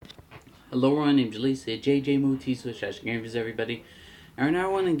Hello, my name's Lisa, JJ Mooti, Switch Games, everybody. And right now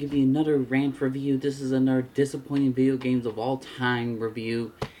I want to give you another rant review. This is another disappointing video games of all time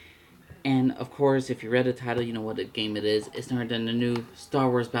review. And of course, if you read the title, you know what the game it is. It's none other than the new Star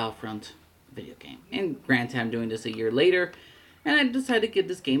Wars Battlefront video game. And granted, I'm doing this a year later, and I decided to give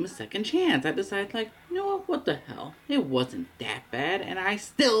this game a second chance. I decided, like, you know what the hell? It wasn't that bad, and I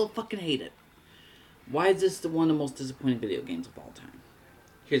still fucking hate it. Why is this one of the most disappointing video games of all time?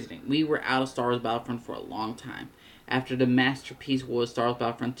 Here's the thing. We were out of Star Wars Battlefront for a long time. After the masterpiece was Star Wars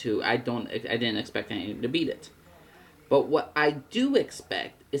Battlefront 2, I didn't expect anything to beat it. But what I do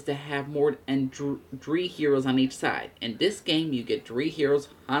expect is to have more than three heroes on each side. In this game, you get three heroes: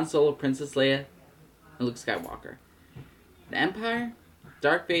 Han Solo, Princess Leia, and Luke Skywalker. The Empire,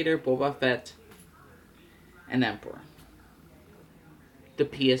 Darth Vader, Boba Fett, and the Emperor. The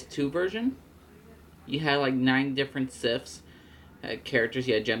PS2 version, you had like 9 different Siths. Characters,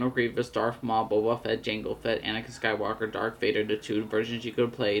 you had General Grievous, Darth Maul, Boba Fett, Jango Fett, Anakin Skywalker, Darth Vader, the 2 versions you could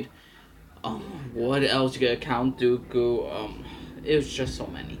have played. What else? You could Count Dooku. It was just so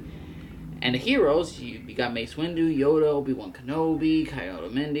many. And the heroes, you got Mace Windu, Yoda, Obi-Wan Kenobi, Kyoto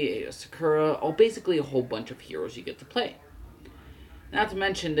Mindy, Aayla Secura. Basically a whole bunch of heroes you get to play. Not to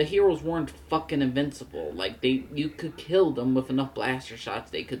mention, the heroes weren't fucking invincible. Like, you could kill them with enough blaster shots,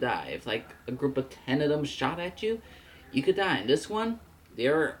 they could die. If, like, a group of 10 of them shot at you, you could die. In this one,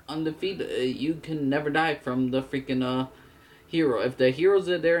 they're undefeated. You can never die from the freaking hero. If the hero's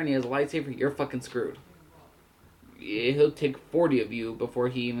there and he has a lightsaber, you're fucking screwed. He'll take 40 of you before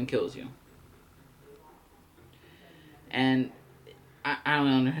he even kills you. And I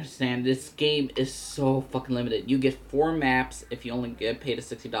don't understand. This game is so fucking limited. You get 4 maps if you only get paid a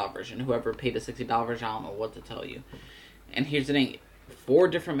 $60 version. Whoever paid a $60 version, I don't know what to tell you. And here's the thing. 4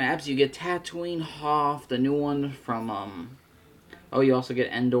 different maps. You get Tatooine, Hoth, the new one from, you also get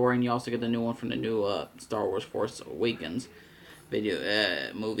Endor, and you also get the new one from the new, Star Wars Force Awakens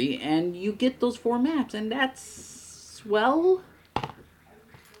video, movie. And you get those 4 maps, and that's, well,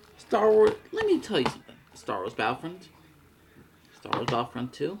 Star Wars, let me tell you something. Star Wars Battlefront, Star Wars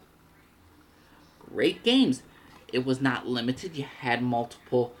Battlefront 2, great games. It was not limited. You had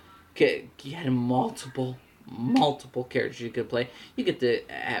multiple characters you could play. You get to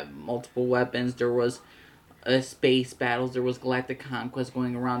have multiple weapons. There was space battles. There was galactic conquest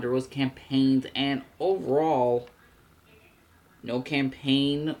going around. There was campaigns, and overall, no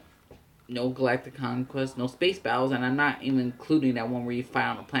campaign, no galactic conquest, no space battles, and I'm not even including that one where you fight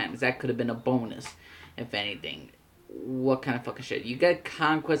on a planet, because that could have been a bonus, if anything. What kind of fucking shit? You get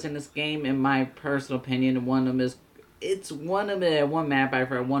conquest in this game, in my personal opinion. One of them is, one map I've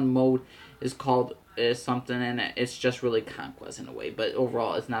heard, one mode is called something, and it's just really conquest in a way. But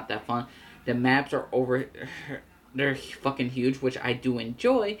overall, it's not that fun. The maps are they're fucking huge, which I do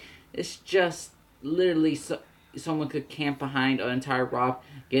enjoy. It's just literally someone could camp behind an entire rock,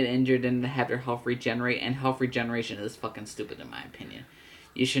 get injured, and have their health regenerate. And health regeneration is fucking stupid in my opinion.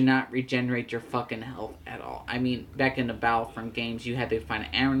 You should not regenerate your fucking health at all. I mean, back in the Battlefront games, you had to find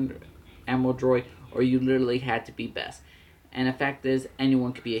an ammo droid, or you literally had to be best. And the fact is,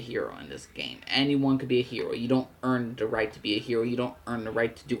 anyone could be a hero in this game. Anyone could be a hero. You don't earn the right to be a hero. You don't earn the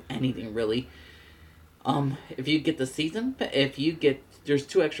right to do anything, really. If you get the season, there's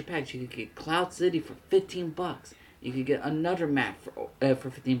 2 extra packs. You could get Cloud City for $15. You could get another map for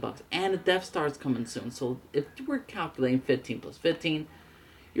 $15. And the Death Star is coming soon. So if you were calculating 15 plus 15,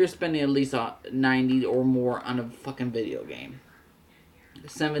 you're spending at least 90 or more on a fucking video game.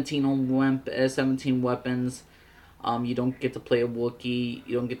 17 weapons. You don't get to play a Wookiee.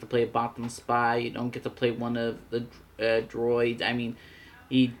 You don't get to play a Bottom Spy. You don't get to play one of the droids. I mean,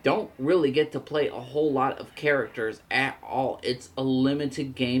 you don't really get to play a whole lot of characters at all. It's a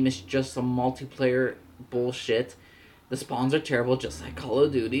limited game. It's just some multiplayer bullshit. The spawns are terrible, just like Call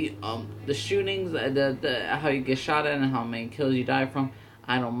of Duty. The shootings, the how you get shot at and how many kills you die from,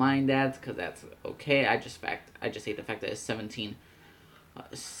 I don't mind that, because that's okay. I just hate the fact that it's 17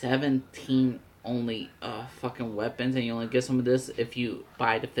 only fucking weapons, and you only get some of this if you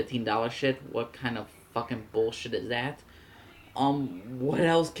buy the $15 shit. What kind of fucking bullshit is that? What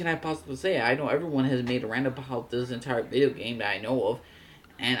else can I possibly say? I know everyone has made a rant about this entire video game that I know of,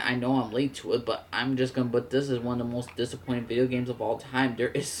 and I know I'm late to it, but this is one of the most disappointing video games of all time. There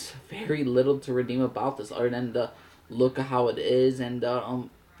is very little to redeem about this, other than the look of how it is, and the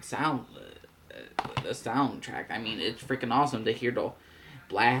soundtrack. I mean, it's freaking awesome to hear the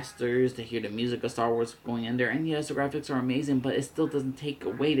blasters, to hear the music of Star Wars going in there. And yes, the graphics are amazing, but it still doesn't take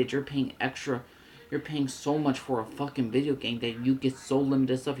away that you're paying extra. You're paying so much for a fucking video game that you get so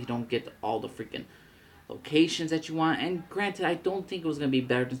limited stuff. You don't get all the freaking locations that you want. And granted, I don't think it was going to be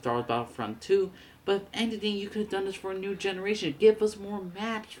better than Star Wars Battlefront 2, but if anything, you could have done this for a new generation. Give us more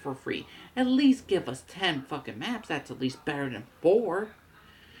maps for free. At least give us 10 fucking maps. That's at least better than 4.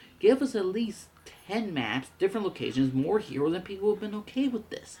 Give us at least 10 maps, different locations, more heroes, and people have been okay with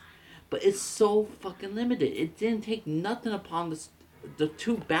this. But it's so fucking limited. It didn't take nothing upon the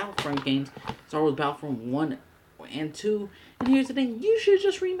two Battlefront games, Star Wars Battlefront 1 and 2. And here's the thing, you should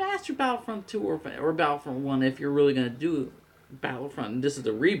just remaster Battlefront 2 or Battlefront 1 if you're really going to do Battlefront. And this is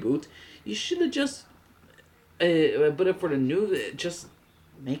a reboot. You should have just, but if for the new, just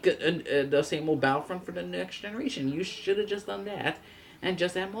make the same old Battlefront for the next generation. You should have just done that and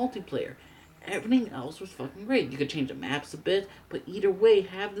just add multiplayer. Everything else was fucking great. You could change the maps a bit, but either way,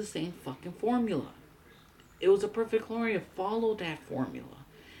 have the same fucking formula. It was a perfect formula. Follow that formula.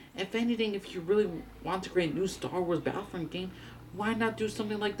 If anything, if you really want to create a new Star Wars Battlefront game, why not do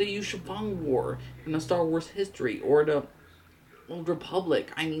something like the Yushifang War in the Star Wars history or the Old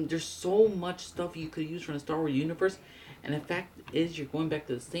Republic? I mean, there's so much stuff you could use from the Star Wars universe, and the fact is you're going back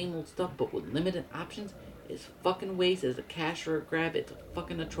to the same old stuff but with limited options. It's fucking waste. It's a cash grab. It's a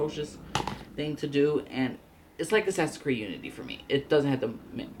fucking atrocious thing to do, and it's like Assassin's Creed Unity for me. It doesn't have to.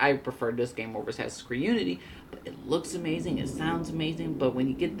 I prefer this game over Assassin's Creed Unity, but it looks amazing. It sounds amazing, but when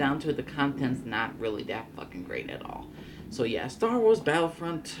you get down to it, the content's not really that fucking great at all. So yeah, Star Wars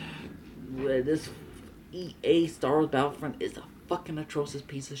Battlefront. This EA Star Wars Battlefront is a fucking atrocious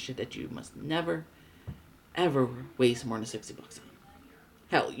piece of shit that you must never, ever waste more than $60 on.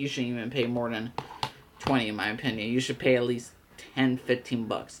 Hell, you shouldn't even pay more than 20 in my opinion. You should pay at least 10-15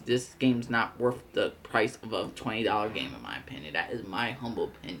 bucks. This game's not worth the price of a $20 game in my opinion. That is my humble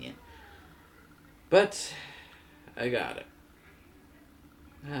opinion. But I got it.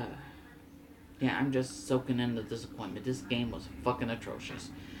 Yeah, I'm just soaking in the disappointment. This game was fucking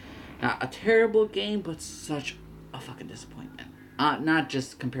atrocious. Not a terrible game, but such a fucking disappointment. Not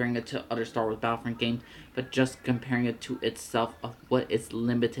just comparing it to other Star Wars Battlefront games, but just comparing it to itself of what its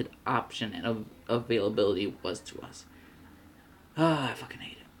limited option and availability was to us. I fucking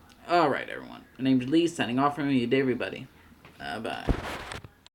hate it. Alright, everyone. My name's Lee, signing off from you. Everybody. Bye.